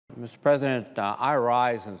Mr. President, I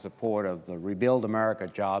rise in support of the Rebuild America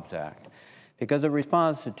Jobs Act because it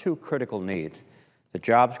responds to two critical needs: the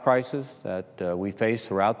jobs crisis that we face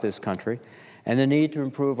throughout this country, and the need to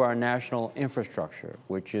improve our national infrastructure,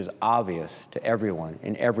 which is obvious to everyone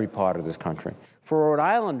in every part of this country. For Rhode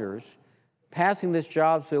Islanders, passing this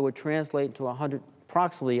jobs bill would translate to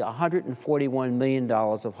approximately $141 million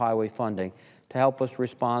of highway funding to help us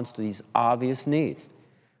respond to these obvious needs.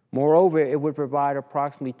 Moreover, it would provide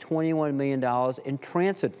approximately $21 million in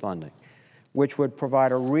transit funding, which would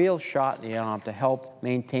provide a real shot in the arm to help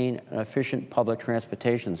maintain an efficient public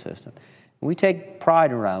transportation system. We take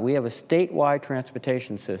pride in that. We have a statewide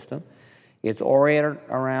transportation system. It's oriented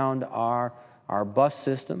around our bus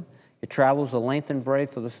system. It travels the length and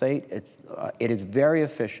breadth of the state. It is very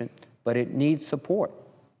efficient, but it needs support,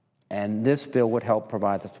 and this bill would help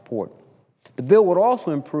provide the support. The bill would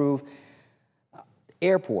also improve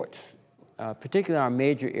airports, particularly our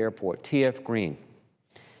major airport, T.F. Green,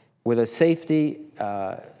 with a safety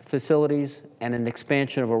facilities and an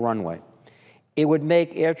expansion of a runway. It would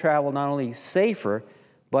make air travel not only safer,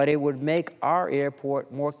 but it would make our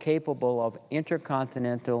airport more capable of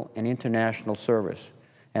intercontinental and international service.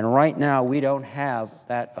 And right now, we don't have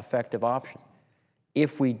that effective option.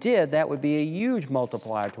 If we did, that would be a huge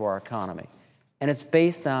multiplier to our economy. And it's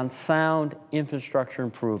based on sound infrastructure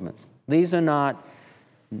improvements. These are not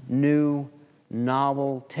new,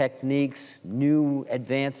 novel techniques, new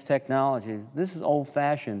advanced technologies. This is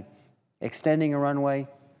old-fashioned: extending a runway,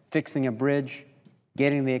 fixing a bridge,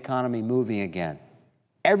 getting the economy moving again.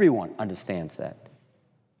 Everyone understands that.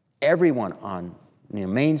 Everyone on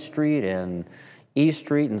Main Street and East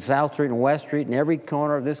Street and South Street and West Street and every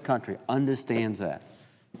corner of this country understands that.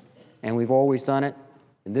 And we've always done it,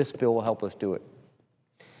 and this bill will help us do it.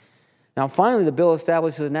 Now, finally, the bill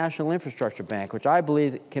establishes a National Infrastructure Bank, which I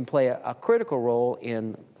believe can play a critical role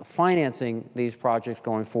in financing these projects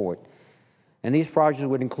going forward. And these projects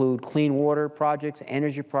would include clean water projects,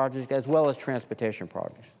 energy projects, as well as transportation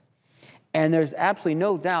projects. And there's absolutely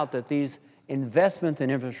no doubt that these investments in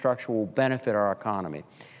infrastructure will benefit our economy.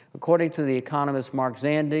 According to the economist Mark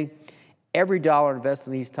Zandi, every dollar invested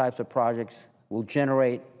in these types of projects will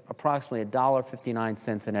generate approximately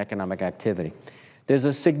 $1.59 in economic activity. There's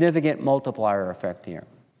a significant multiplier effect here.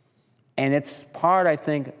 And it's part, I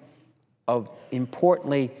think, of,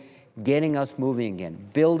 importantly, getting us moving again,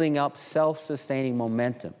 building up self-sustaining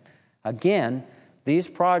momentum. Again, these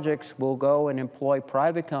projects will go and employ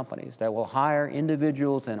private companies that will hire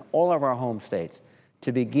individuals in all of our home states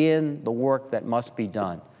to begin the work that must be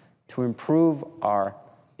done to improve our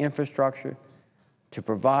infrastructure, to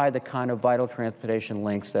provide the kind of vital transportation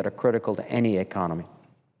links that are critical to any economy.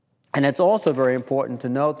 And it's also very important to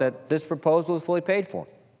note that this proposal is fully paid for.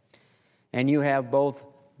 And you have both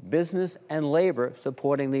business and labor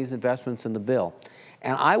supporting these investments in the bill.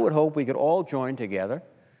 And I would hope we could all join together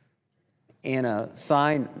in a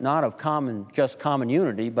sign not of just common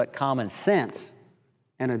unity, but common sense,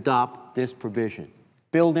 and adopt this provision.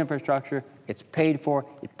 Build infrastructure, it's paid for,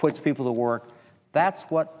 it puts people to work. That's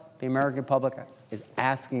what the American public is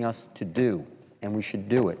asking us to do, and we should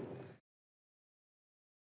do it.